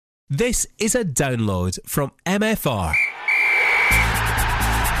This is a download from MFR.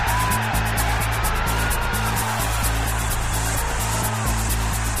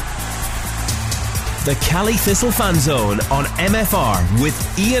 The Caley Thistle Fan Zone on MFR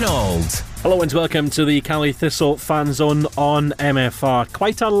with Ian Auld. Hello and welcome to the Caley Thistle Fan Zone on MFR.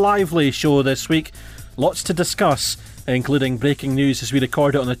 Quite a lively show this week. Lots to discuss, including breaking news as we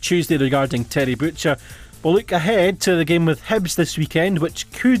record it on a Tuesday regarding Terry Butcher. We'll look ahead to the game with Hibs this weekend,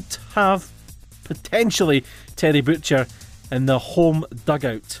 which could have potentially Terry Butcher in the home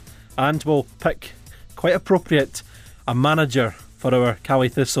dugout. And we'll pick, quite appropriate, a manager for our Caley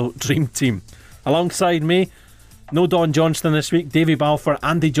Thistle dream team. Alongside me, no Don Johnston this week, Davy Balfour,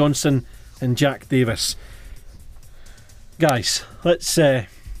 Andy Johnson and Jack Davis. Guys, let's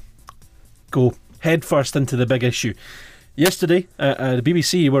go head first into the big issue. Yesterday, the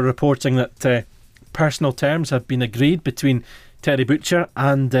BBC were reporting that personal terms have been agreed between Terry Butcher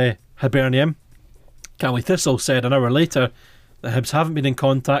and Hibernian. Caley Thistle said an hour later that Hibs haven't been in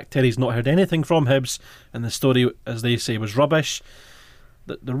contact. Terry's not heard anything from Hibs, and the story, as they say, was rubbish.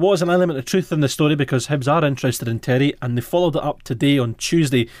 There was an element of truth in the story because Hibs are interested in Terry, and they followed it up today on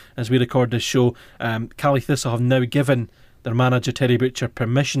Tuesday as we record this show. Caley Thistle have now given their manager Terry Butcher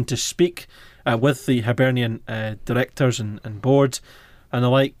permission to speak with the Hibernian directors and board and the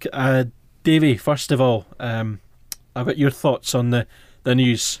like. Davey, first of all, I've got your thoughts on the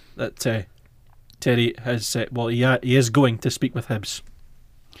news that Terry has he is going to speak with Hibs.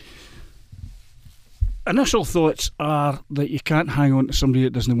 Initial thoughts are that you can't hang on to somebody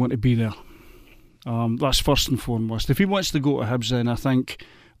that doesn't want to be there. That's first and foremost. If he wants to go to Hibs, then I think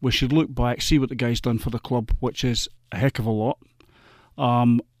we should look back, see what the guy's done for the club, which is a heck of a lot.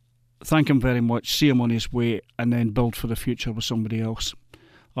 Thank him very much, see him on his way, and then build for the future with somebody else.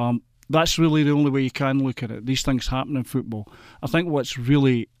 That's really the only way you can look at it. These things happen in football. I think what's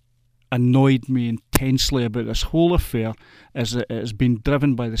really annoyed me intensely about this whole affair is that it has been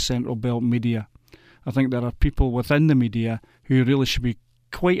driven by the Central Belt media. I think there are people within the media who really should be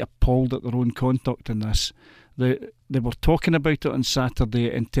quite appalled at their own conduct in this. They were talking about it on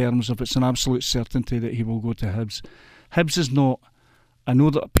Saturday in terms of it's an absolute certainty that he will go to Hibs. Hibs is not. I know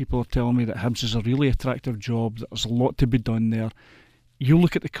that people are telling me that Hibs is a really attractive job, that there's a lot to be done there. You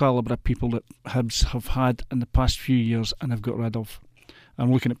look at the calibre of people that Hibs have had in the past few years and have got rid of.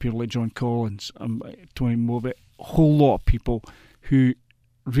 I'm looking at people like John Collins, Tony Mowbray, a whole lot of people who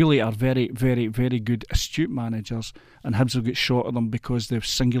really are very, very, very good, astute managers, and Hibs have got short of them because they've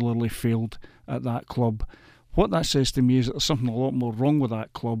singularly failed at that club. What that says to me is that there's something a lot more wrong with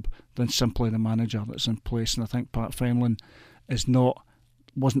that club than simply the manager that's in place, and I think Pat Fenlon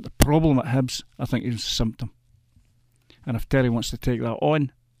wasn't the problem at Hibs. I think he was a symptom. And if Terry wants to take that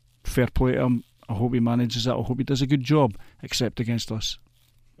on, fair play to him. I hope he manages it. I hope he does a good job, except against us.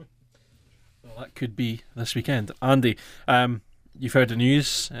 Well, that could be this weekend. Andy, you've heard the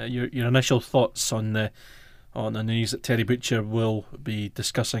news. Your initial thoughts on the news that Terry Butcher will be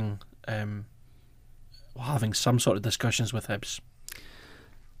discussing, having some sort of discussions with Hibs.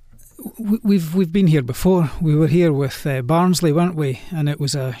 We've been here before. We were here with Barnsley, weren't we? And it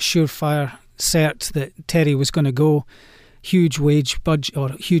was a surefire cert that Terry was going to go. Huge wage budget, or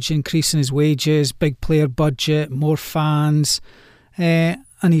huge increase in his wages, big player budget, more fans, and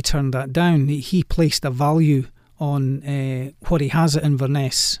he turned that down. He placed a value on what he has at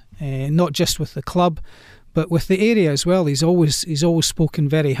Inverness, not just with the club, but with the area as well. He's always spoken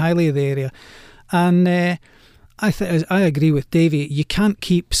very highly of the area, and I agree with Davey. You can't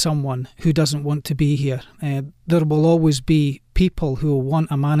keep someone who doesn't want to be here. There will always be people who will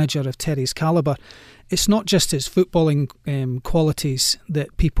want a manager of Terry's calibre. It's not just his footballing qualities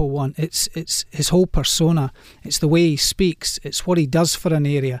that people want. It's his whole persona. It's the way he speaks. It's what he does for an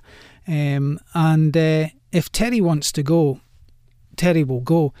area. If Terry wants to go, Terry will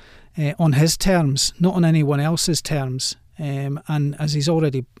go on his terms, not on anyone else's terms. And as has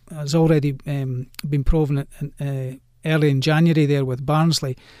already been proven early in January there with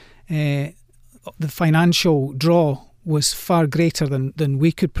Barnsley, the financial draw was far greater than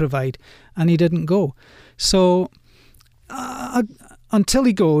we could provide, and he didn't go. So until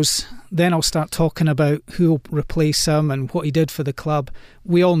he goes, then I'll start talking about who will replace him and what he did for the club.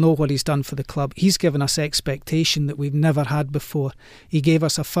 We all know what he's done for the club. He's given us expectation that we've never had before. He gave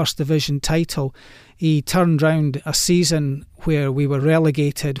us a First Division title. He turned round a season where we were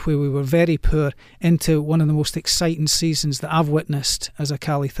relegated, where we were very poor, into one of the most exciting seasons that I've witnessed as a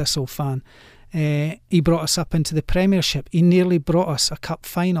Caley Thistle fan. He brought us up into the Premiership. He nearly brought us a cup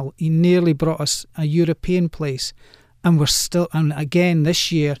final. He nearly brought us a European place. And we're still, and again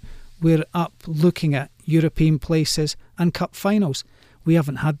this year, we're up looking at European places and cup finals. We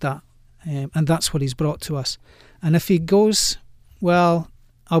haven't had that, and that's what he's brought to us. And if he goes, well,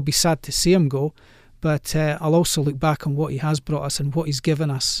 I'll be sad to see him go, but I'll also look back on what he has brought us and what he's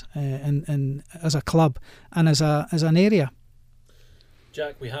given us in as a club and as an area.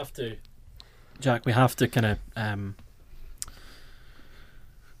 Jack, we have to kind of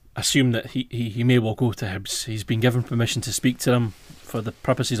assume that he may well go to Hibs. He's been given permission to speak to them for the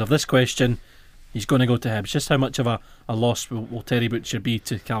purposes of this question. He's going to go to Hibs. Just how much of a loss will Terry Butcher be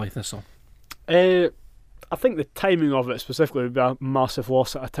to Caley Thistle? I think the timing of it specifically would be a massive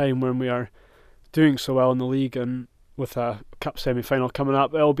loss at a time when we are doing so well in the league and with a cup semi-final coming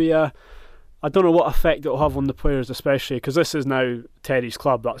up. It'll be I don't know what effect it'll have on the players, especially because this is now Terry's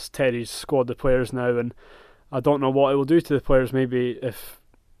club. That's Terry's squad of players now, and I don't know what it will do to the players. Maybe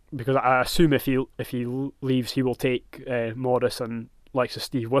because I assume if he leaves, he will take Morris and likes of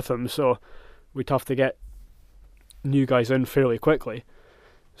Steve with him. So we'd have to get new guys in fairly quickly.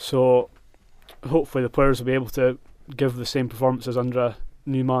 So hopefully the players will be able to give the same performances under a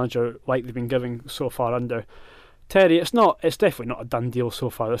new manager like they've been giving so far under Terry. It's definitely not a done deal so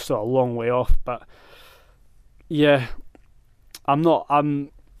far. There's still a long way off, but yeah, I'm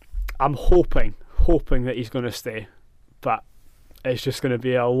hoping that he's going to stay, but it's just going to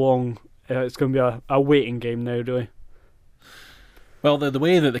be it's going to be a waiting game now, really. Well, the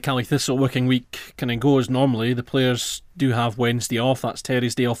way that the Caley Thistle working week kind of goes normally, the players do have Wednesday off. That's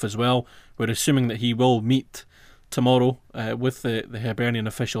Terry's day off as well. We're assuming that he will meet tomorrow with the Hibernian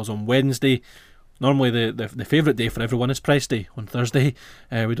officials on Wednesday. Normally the favourite day for everyone is press day on Thursday.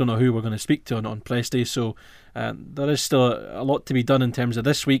 We don't know who we're going to speak to on press day, so there is still a lot to be done in terms of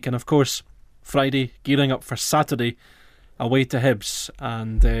this week. And of course, Friday, gearing up for Saturday, away to Hibs.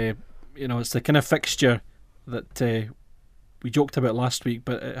 And it's the kind of fixture that we joked about last week,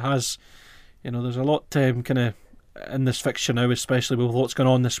 but it has, there's a lot kind of in this fixture now, especially with what's going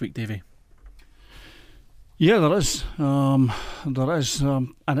on this week, Davey. Yeah, there is. And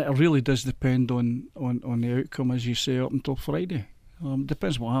it really does depend on the outcome, as you say, up until Friday.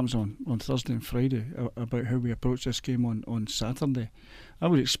 Depends what happens on Thursday and Friday about how we approach this game on Saturday. I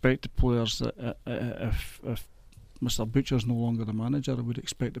would expect the players that if Mr. Butcher's no longer the manager, I would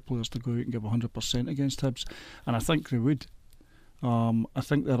expect the players to go out and give 100% against Hibs, and I think they would. I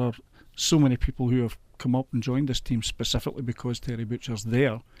think there are so many people who have come up and joined this team specifically because Terry Butcher's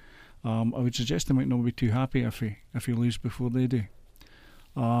there. I would suggest they might not be too happy if he leaves before they do.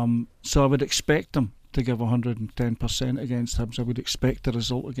 So I would expect them to give 110% against Hibs. I would expect the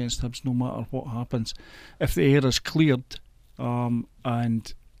result against Hibs no matter what happens. If the air is cleared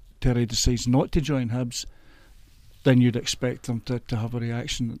and Terry decides not to join Hibs, then you'd expect them to have a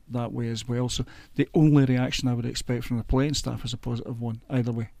reaction that way as well. So the only reaction I would expect from the playing staff is a positive one,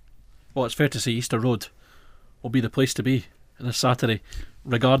 either way. Well, it's fair to say Easter Road will be the place to be this Saturday,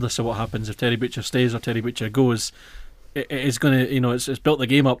 regardless of what happens. If Terry Butcher stays or Terry Butcher goes, it is going to, it's built the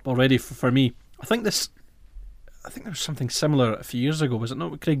game up already for me. I think there was something similar a few years ago, was it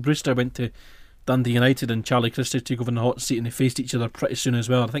not? Craig Brewster went to Dundee United and Charlie Christie took over in the hot seat, and they faced each other pretty soon as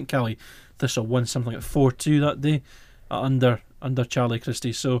well. I think Caley Thistle won something like 4-2 that day under Charlie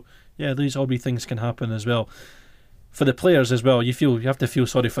Christie. So yeah, these all things can happen as well. For the players as well, you have to feel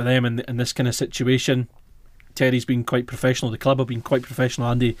sorry for them in this kind of situation. Terry's been quite professional. The club have been quite professional,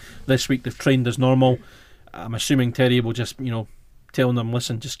 Andy. This week they've trained as normal. I'm assuming Terry will just, telling them,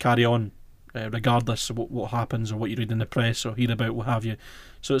 listen, just carry on, regardless of what happens or what you read in the press or hear about, what have you.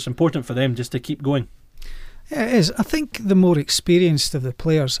 So it's important for them just to keep going. Yeah, it is. I think the more experienced of the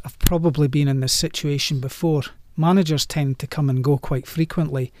players have probably been in this situation before. Managers tend to come and go quite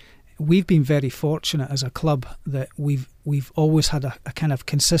frequently. We've been very fortunate as a club that we've always had a kind of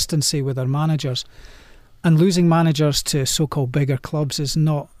consistency with our managers. And losing managers to so-called bigger clubs is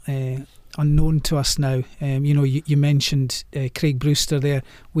not unknown to us now. You mentioned Craig Brewster there.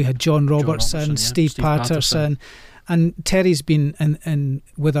 We had John Robertson, Steve Patterson, and Terry's been in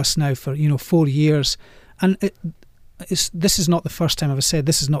with us now for 4 years. And this is not the first time, I've said,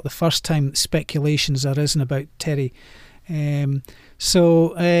 this is not the first time speculations have arisen about Terry.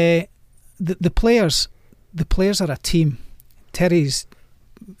 So the players are a team. Terry's,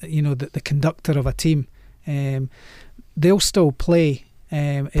 the conductor of a team. They'll still play.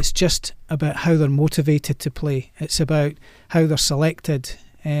 It's just about how they're motivated to play. It's about how they're selected.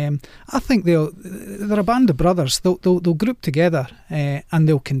 I think they're a band of brothers. They'll group together and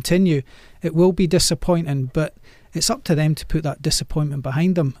they'll continue. It will be disappointing, but it's up to them to put that disappointment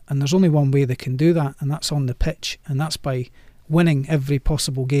behind them. And there's only one way they can do that, and that's on the pitch, and that's by winning every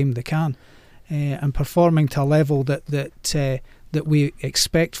possible game they can and performing to a level that we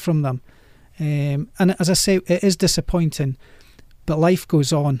expect from them. And as I say, it is disappointing. But life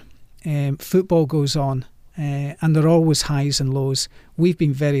goes on, football goes on, and there are always highs and lows. We've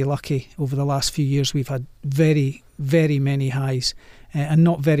been very lucky over the last few years. We've had very, very many highs and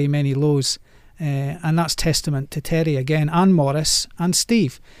not very many lows. And that's testament to Terry again, and Morris and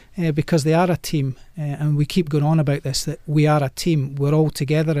Steve, because they are a team, and we keep going on about this, that we are a team, we're all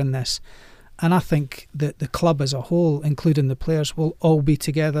together in this. And I think that the club as a whole, including the players, will all be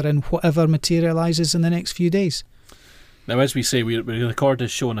together in whatever materialises in the next few days. Now, as we say, we record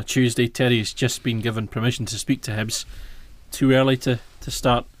this show on a Tuesday. Terry's just been given permission to speak to Hibs. Too early to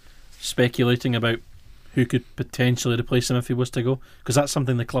start speculating about who could potentially replace him if he was to go, because that's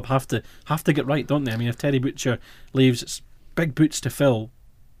something the club have to get right, don't they? I mean, if Terry Butcher leaves, it's big boots to fill.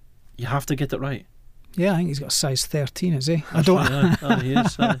 You have to get it right. Yeah, I think he's got a size 13, is he? That's he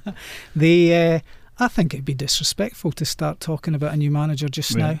is. I think it'd be disrespectful to start talking about a new manager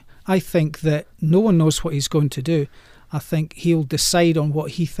just Yeah. now. I think that no one knows what he's going to do. I think he'll decide on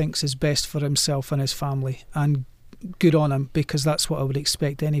what he thinks is best for himself and his family, and good on him, because that's what I would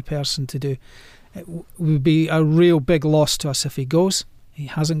expect any person to do. It would be a real big loss to us if he goes. He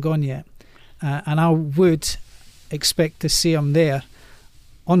hasn't gone yet, and I would expect to see him there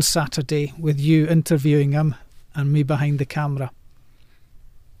on Saturday with you interviewing him and me behind the camera,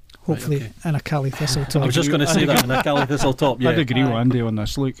 hopefully right, okay. in a Cali Thistle top. I was just going to say that in a Cali Thistle top. Yeah. I'd agree with Andy on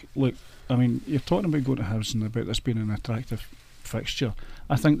this. Look, I mean, you're talking about going to Hibs and about this being an attractive fixture.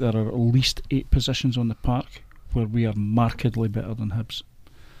 I think there are at least 8 positions on the park where we are markedly better than Hibs.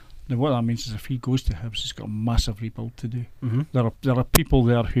 Now, what that means is if he goes to Hibs, he's got a massive rebuild to do. Mm-hmm. There are people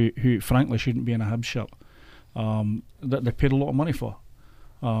there who frankly shouldn't be in a Hibs shirt, that they paid a lot of money for.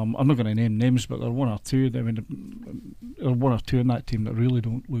 I'm not going to name names, but there are one or two. I mean, there are one or two in that team that really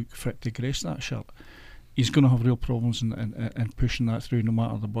don't look fit to grace that shirt. He's going to have real problems in pushing that through, no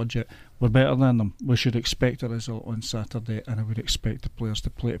matter the budget. We're better than them. We should expect a result on Saturday, and I would expect the players to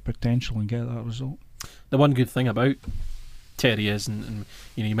play to potential and get that result. The one good thing about Terry is, and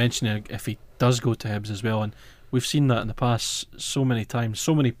you mentioned if he does go to Hibs as well, and we've seen that in the past so many times.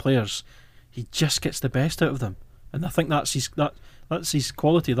 So many players, he just gets the best out of them, and I think that's his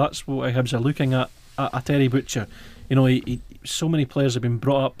quality. That's what Hibs are looking at Terry Butcher. He so many players have been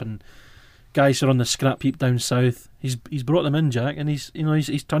brought up, and guys who are on the scrap heap down south. He's brought them in, Jack, and he's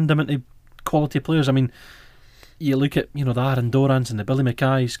turned them into quality players. I mean, you look at the Aaron Dorans and the Billy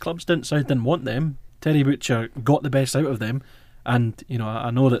Mackays. Clubs didn't want them. Terry Butcher got the best out of them, and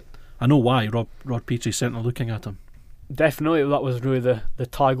I know why Rod Petrie's certainly looking at him. Definitely, that was really the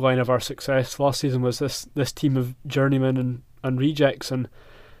tagline of our success last season, was this team of journeymen and rejects, and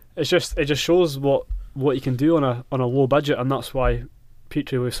it just shows what you can do on a low budget, and that's why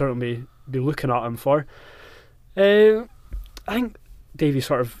Petrie will certainly be looking at him for. I think Davey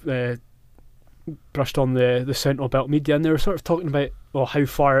sort of brushed on the Central Belt media, and they were sort of talking about how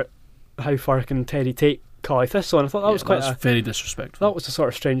far can Terry take Cali Thistle, and I thought that was very disrespectful. That was a sort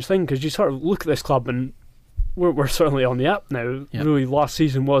of strange thing, because you sort of look at this club and we're certainly on the up now. Yep. Really, last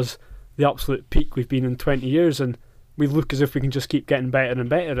season was the absolute peak we've been in 20 years, and we look as if we can just keep getting better and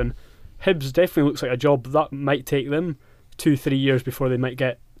better, and Hibs definitely looks like a job that might take them 2-3 years before they might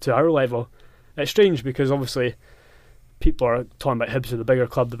get to our level. It's strange because obviously people are talking about Hibs as the bigger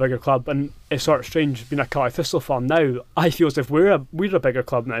club, and it's sort of strange being a Cali Thistle fan now. I feel as if we're a bigger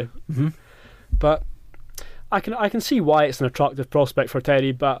club now. Mm-hmm. But I can see why it's an attractive prospect for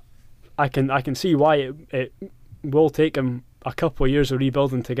Terry, but I can see why it will take him a couple of years of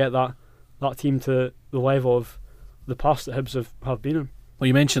rebuilding to get that team to the level of the past that Hibs have been in. Well,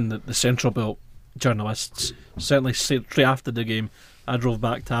 you mentioned that the Central Belt journalists, certainly straight after the game, I drove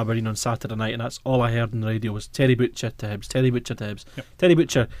back to Aberdeen on Saturday night, and that's all I heard on the radio was Terry Butcher to Hibs, Terry Butcher to Hibs. Yep. Terry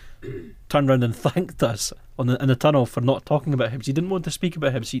Butcher turned round and thanked us in the tunnel for not talking about Hibs. He didn't want to speak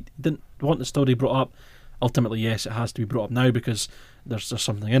about Hibs. He didn't want the story brought up. Ultimately, yes, it has to be brought up now because there's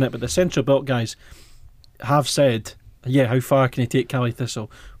something in it. But the Central Belt guys have said, how far can he take Cali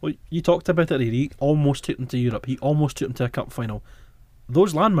Thistle? Well, you talked about it, he almost took them to Europe. He almost took them to a cup final.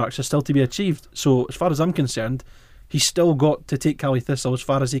 Those landmarks are still to be achieved. So as far as I'm concerned, he's still got to take Cali Thistle as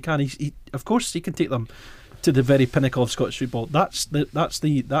far as he can. He of course he can take them to the very pinnacle of Scottish football. That's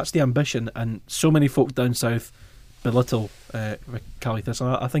the ambition, and so many folk down south belittle Cali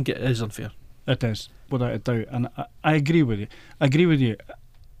Thistle. I think it is unfair. It is, without a doubt, and I agree with you. I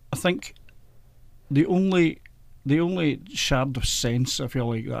think the only shard of sense, I feel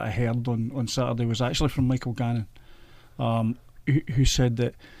like, that I heard on Saturday was actually from Michael Gannon, who said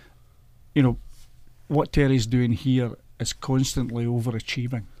that what Terry's doing here is constantly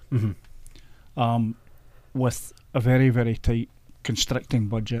overachieving, with a very, very tight, constricting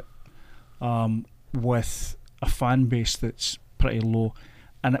budget, with a fan base that's pretty low,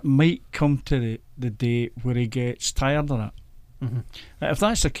 and it might come to the day where he gets tired of it. If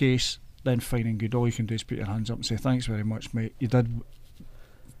that's the case, then fine and good. All you can do is put your hands up and say thanks very much, mate, you did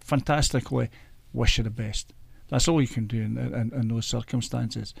fantastically, wish you the best. That's all you can do in those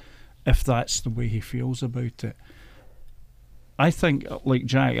circumstances, if that's the way he feels about it. I think, like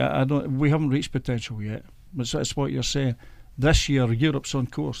Jack, we haven't reached potential yet, but it's what you're saying. This year Europe's on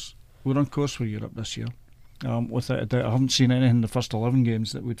course. We're on course for Europe this year, without a doubt. I haven't seen anything in the first 11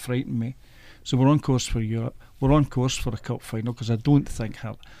 games that would frighten me. So we're on course for Europe. We're on course for a cup final, because I don't think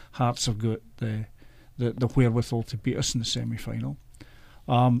Hearts have got the wherewithal to beat us in the semi-final.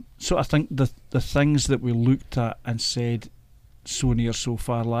 So I think the things that we looked at and said so near so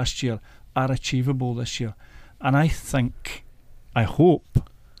far last year are achievable this year. And I hope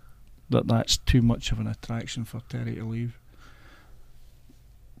that that's too much of an attraction for Terry to leave.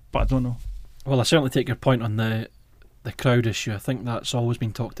 But I don't know. Well, I certainly take your point on the crowd issue. I think that's always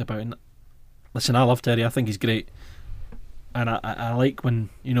been talked about. And listen, I love Terry. I think he's great, and I like when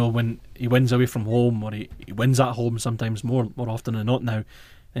he wins away from home, or he wins at home sometimes more often than not now,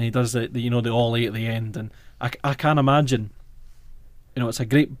 and he does the all eight at the end. And I can't imagine. It's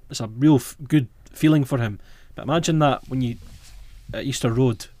a real good feeling for him. But imagine that when you at Easter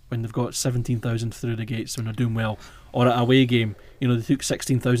Road, when they've got 17,000 through the gates when they're doing well, or at a away game, they took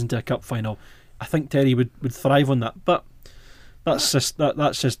 16,000 to a cup final. I think Terry would thrive on that. But that's just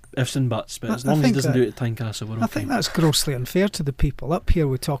ifs and buts. But as long as he doesn't do it at Tynecastle, we're okay. I think that's grossly unfair to the people. Up here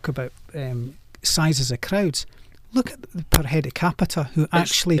we talk about sizes of crowds. Look at the per head of capita who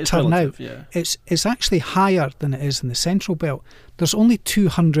actually turn relative, out. Yeah. It's actually higher than it is in the Central Belt. There's only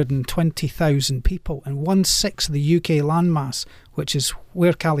 220,000 people, and 1/6 of the UK landmass, which is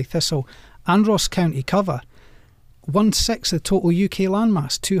where Caley Thistle and Ross County cover. 1/6 of the total UK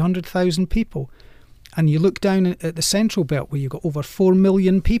landmass, 200,000 people. And you look down at the Central Belt where you've got over 4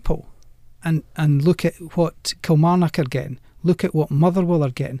 million people, and look at what Kilmarnock are getting, look at what Motherwell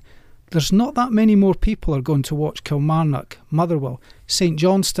are getting. There's not that many more people are going to watch Kilmarnock, Motherwell, St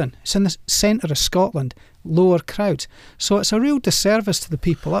Johnstone. It's in the centre of Scotland, lower crowds. So it's a real disservice to the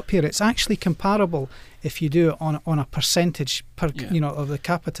people up here. It's actually comparable if you do it on a percentage of the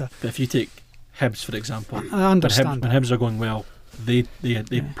capita. But if you take Hibs, for example, I understand when Hibs are going well, they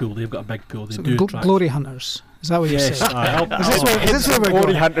pool. They've got a big pool. They so do glory hunters. Is that what you're saying? Is this where we're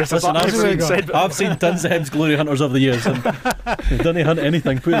glory going? hunters. Listen, I've seen tons of Hibs glory hunters over the years, and they don't hunt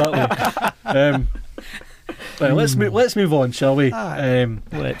anything. Put it that way. Well, let's move on, shall we?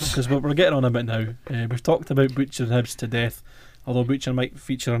 Because we're getting on a bit now. We've talked about Butcher and Hibs to death. Although Butcher might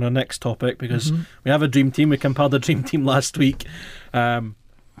feature on our next topic, because we have a dream team. We compiled a dream team last week. I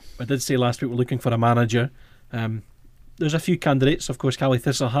did say last week we're looking for a manager. There's a few candidates. Of course, Caley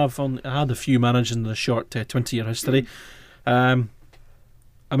Thistle have had a few managers in the short 20-year history. I'm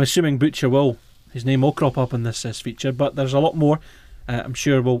assuming Butcher his name will crop up in this feature, but there's a lot more. I'm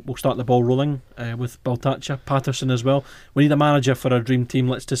sure we'll start the ball rolling with Baltacha, Patterson as well. We need a manager for our dream team.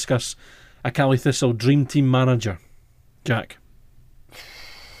 Let's discuss a Caley Thistle dream team manager. Jack.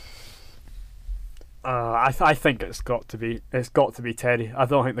 I think it's got to be Terry. I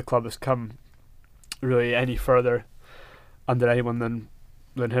don't think the club has come really any further under anyone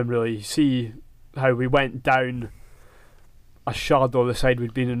than him, really. You see how we went down a shadow of the side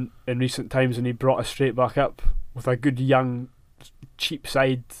we'd been in recent times, and he brought us straight back up with a good young cheap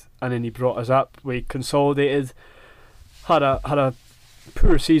side, and then he brought us up. We consolidated, had a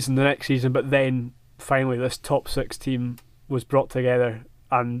poor season the next season, but then finally this top six team was brought together,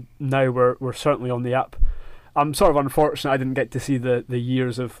 and now we're certainly on the up. I'm sort of unfortunate I didn't get to see the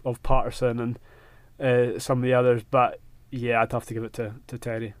years of Patterson and some of the others, but yeah, I'd have to give it to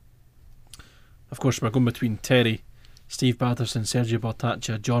Terry. Of course, we're going between Terry, Steve Patterson, Sergio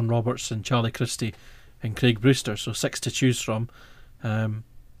Baltacha, John Robertson, Charlie Christie and Craig Brewster, so 6 to choose from.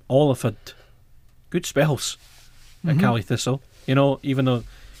 All have had good spells at Caley Thistle. Even though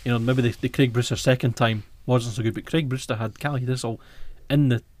maybe the Craig Brewster second time wasn't so good, but Craig Brewster had Caley Thistle in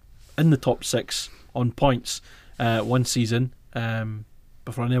the top 6 on points one season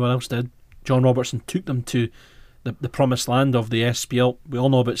before anyone else did. John Robertson took them to the promised land of the SPL. We all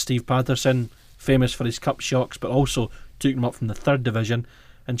know about Steve Patterson, famous for his cup shocks, but also took them up from the 3rd division.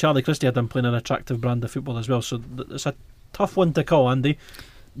 And Charlie Christie had them playing an attractive brand of football as well. So it's a tough one to call, Andy.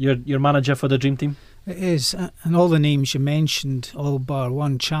 Your manager for the dream team? It is, and all the names you mentioned, all bar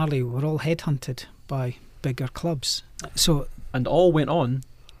one, Charlie, were all headhunted by bigger clubs. And all went on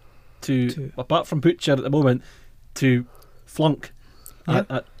to apart from Butcher at the moment, to flunk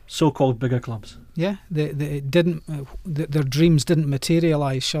at so-called bigger clubs. Yeah, their dreams didn't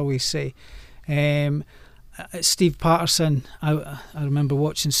materialise, shall we say. Steve Patterson, I remember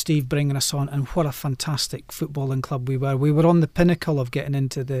watching Steve bringing us on, and what a fantastic footballing club we were. We were on the pinnacle of getting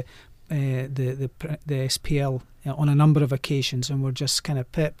into the SPL on a number of occasions, and we're just kind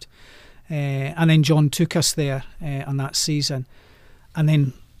of pipped. And then John took us there on that season, and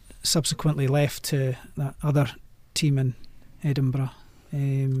then subsequently left to that other team in Edinburgh.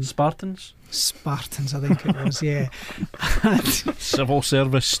 Spartans, I think it was, yeah. Civil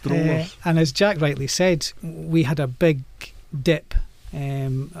service strollers. And as Jack rightly said, we had a big dip,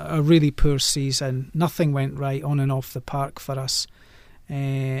 a really poor season. Nothing went right on and off the park for us.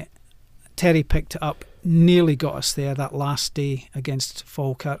 Terry picked it up, nearly got us there that last day against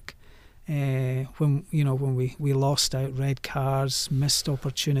Falkirk. When we lost out, red cards, missed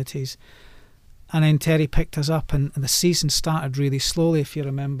opportunities. And then Terry picked us up, and the season started really slowly, if you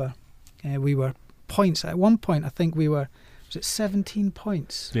remember. We were points. At one point, I think we were, was it 17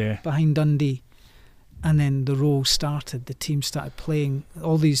 points behind Dundee? And then the roll started. The team started playing.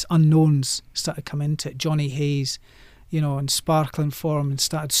 All these unknowns started coming into it. Johnny Hayes, in sparkling form, and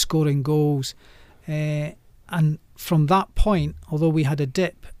started scoring goals. And from that point, although we had a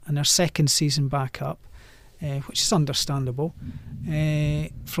dip in our second season back up, which is understandable,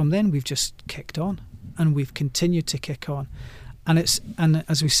 from then we've just kicked on, and we've continued to kick on. And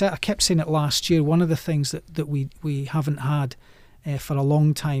as we said, I kept saying it last year, one of the things that we haven't had for a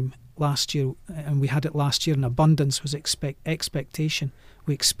long time last year, and we had it last year in abundance, was expectation.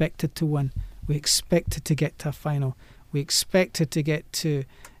 We expected to win. We expected to get to a final. We expected to get to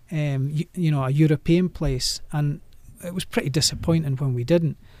a European place, and it was pretty disappointing when we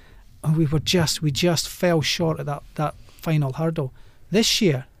didn't. And we just fell short at that final hurdle. This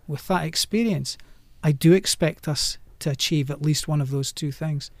year, with that experience, I do expect us to achieve at least one of those two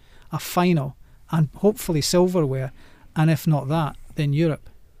things: a final, and hopefully silverware, and if not that, then Europe.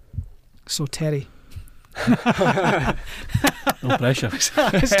 So Terry. No pressure.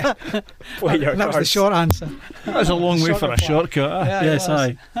 That was the short answer. That's a long way for a shortcut. Yes,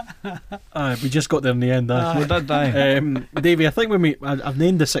 aye. We just got there in the end. We did, aye. Davey, I think I've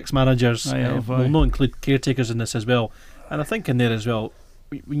named the 6 managers. We'll not include caretakers in this as well, and I think in there as well,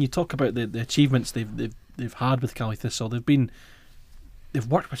 when you talk about the achievements they've had with Caley Thistle, they've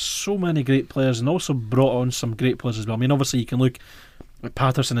worked with so many great players, and also brought on some great players as well. I mean, obviously you can look at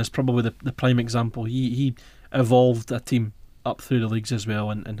Patterson as probably the prime example. He evolved a team up through the leagues as well,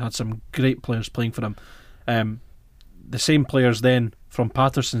 and had some great players playing for him. The same players then from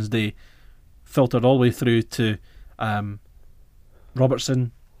Patterson's day filtered all the way through to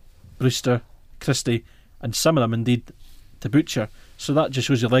Robertson, Brewster, Christie, and some of them indeed to Butcher. So that just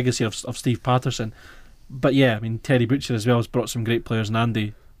shows the legacy of Steve Patterson. But yeah, I mean, Terry Butcher as well has brought some great players, and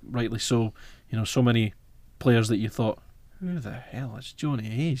Andy, rightly so. So many players that you thought, who the hell is Johnny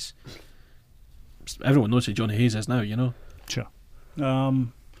Hayes? Everyone knows who Johnny Hayes is now, Sure. I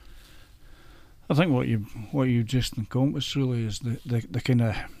think what you just encompassed really is the kind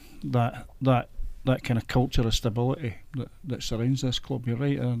of that kind of culture of stability that surrounds this club. You're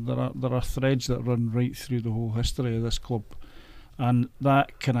right. There are threads that run right through the whole history of this club, and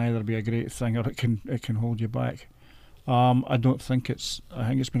that can either be a great thing or it can hold you back. I think it's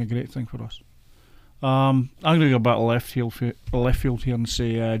been a great thing for us. I'm going to go back left field here and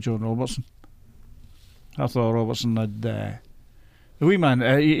say John Robertson. I thought Robertson had the wee man.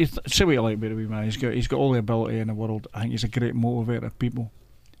 Say what you like about the wee man. He's got all the ability in the world. I think he's a great motivator of people.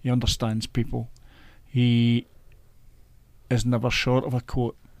 He understands people. He is never short of a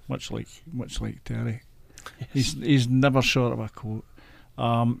quote, much like Terry. Yes. He's never short of a quote.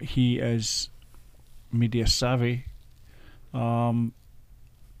 He is media savvy.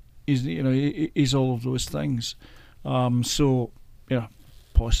 He's all of those things.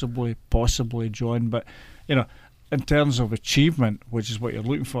 Possibly John, but in terms of achievement, which is what you're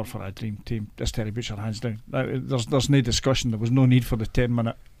looking for a dream team, this Terry Butcher hands down. There's no discussion. There was no need for the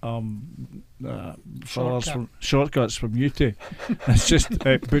 10-minute shortcuts from you two. It's just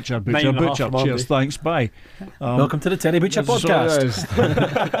Butcher. Cheers, thanks, bye. Welcome to the Terry Butcher podcast.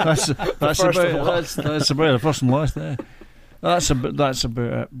 That's about the first and last there. That's about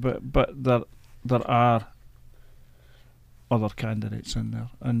it. But there are other candidates in there,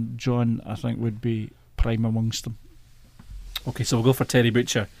 and John, I think, would be prime amongst them. Okay, so we'll go for Terry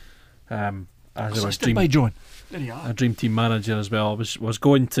Butcher as our dream by John. A dream team manager as well. I was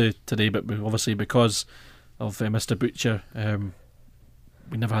going to today, but obviously because of Mr. Butcher,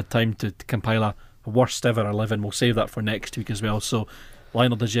 we never had time to compile a worst ever 11. We'll save that for next week as well. So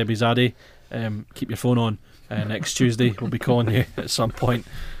Lionel Djebizade, keep your phone on. Next Tuesday we'll be calling you at some point.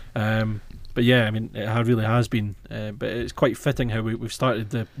 But yeah, I mean, it really has been. But it's quite fitting how we've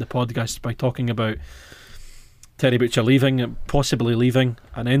started the podcast by talking about Terry Butcher leaving, possibly leaving,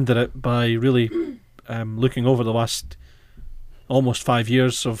 and ended it by really looking over the last almost 5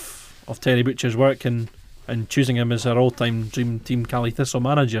 years of Terry Butcher's work and choosing him as our all-time dream team Caley Thistle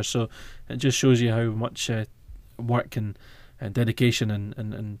manager. So it just shows you how much work and dedication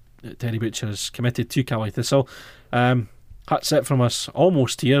and Terry Butcher is committed to Caley Thistle. That's it from us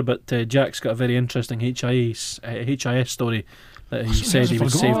almost here, but Jack's got a very interesting HIS story that he said he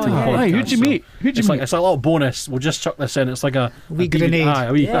would save to the podcast. Who'd you meet? It's like it's a little bonus. We'll just chuck this in. It's like a wee grenade.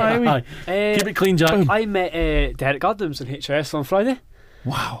 Keep it clean, Jack. I met Derek Adams in HIS on Friday.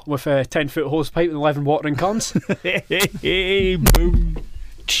 Wow. With a 10-foot hose pipe and 11 watering cans. Hey, boom.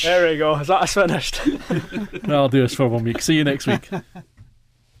 There we go. Is that us finished? That'll do us for 1 week. See you next week.